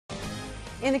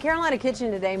In the Carolina kitchen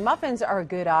today, muffins are a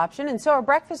good option, and so are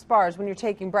breakfast bars when you're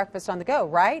taking breakfast on the go,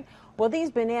 right? Well,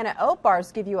 these banana oat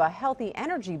bars give you a healthy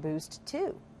energy boost,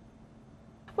 too.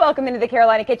 Welcome into the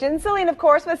Carolina kitchen. Celine, of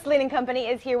course, with Celine & Company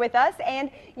is here with us,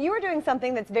 and you are doing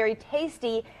something that's very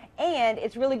tasty, and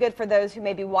it's really good for those who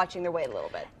may be watching their weight a little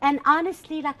bit. And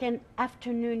honestly, like an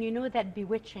afternoon, you know that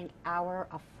bewitching hour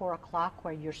of 4 o'clock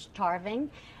where you're starving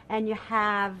and you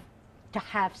have to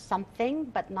have something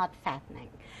but not fattening.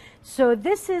 So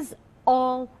this is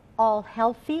all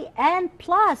healthy, and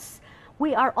plus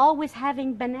we are always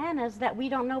having bananas that we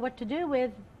don't know what to do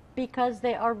with because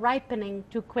they are ripening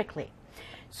too quickly.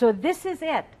 So this is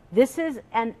it. This is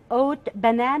an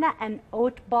banana and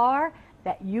oat bar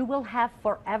that you will have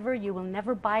forever. You will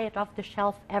never buy it off the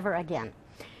shelf ever again.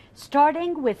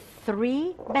 Starting with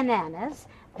 3 bananas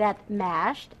that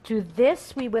mashed. To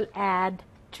this we will add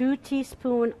 2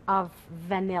 teaspoons of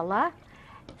vanilla.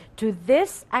 To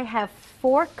this I have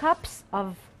 4 cups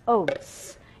of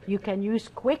oats. You can use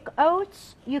quick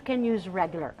oats, you can use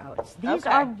regular oats. These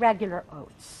are regular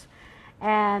oats.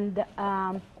 And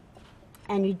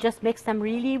you just mix them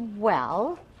really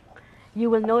well. You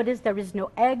will notice there is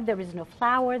no egg, there is no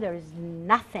flour, there is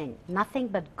nothing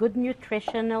but good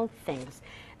nutritional things.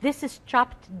 This is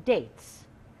chopped dates.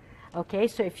 Okay,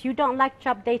 so if you don't like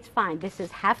chopped dates, fine. This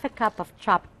is half a cup of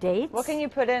chopped dates. What can you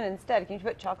put in instead? Can you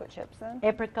put chocolate chips in?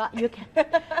 Apricot, you can.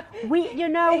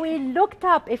 we looked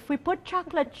up, if we put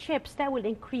chocolate chips, that will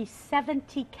increase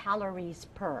 70 calories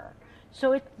per.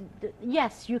 So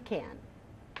yes, you can.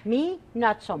 Me,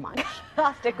 not so much.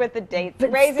 I'll stick with the dates.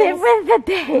 But raisins. stick with the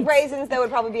dates. Raisins, that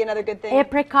would probably be another good thing.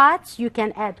 Apricots, you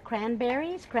can add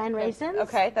cranberries, raisins.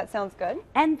 Okay, that sounds good.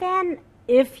 And then,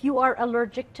 if you are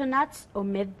allergic to nuts,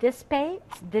 omit this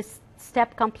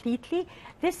step completely.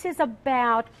 This is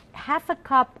about half a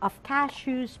cup of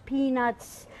cashews,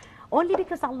 peanuts, only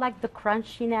because I like the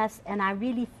crunchiness, and I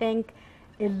really think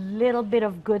a little bit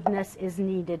of goodness is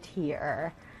needed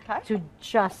here to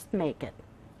just make it.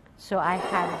 So I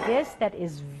have this that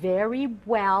is very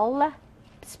well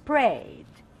sprayed.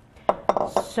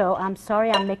 So I'm sorry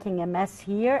I'm making a mess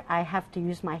here. I have to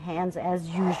use my hands as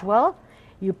usual.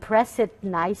 You press it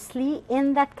nicely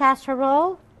in that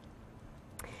casserole.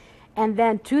 And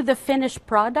then to the finished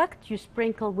product, you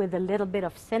sprinkle with a little bit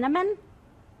of cinnamon.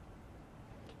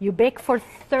 You bake for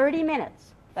 30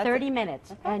 minutes. 30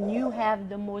 minutes. And you have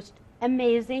the most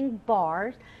amazing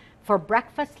bars for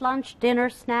breakfast, lunch, dinner,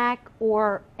 snack,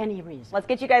 or any reason. Let's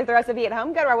get you guys the recipe at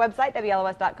home. Go to our website,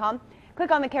 WLOS.com. Click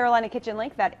on the Carolina Kitchen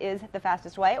link. That is the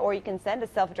fastest way. Or you can send a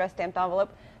self-addressed stamped envelope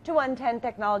to 110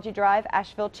 Technology Drive,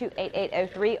 Asheville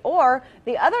 28803. Or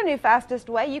the other new fastest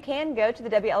way, you can go to the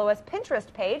WLOS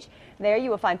Pinterest page. There you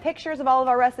will find pictures of all of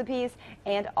our recipes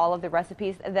and all of the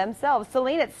recipes themselves.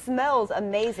 Celine, it smells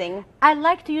amazing. I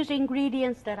like to use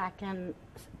ingredients that I can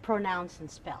pronounce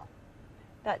and spell.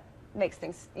 That makes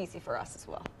things easy for us as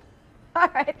well. All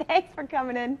right, thanks for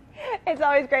coming in. It's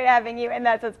always great having you, and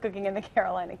that's what's cooking in the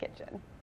Carolina kitchen.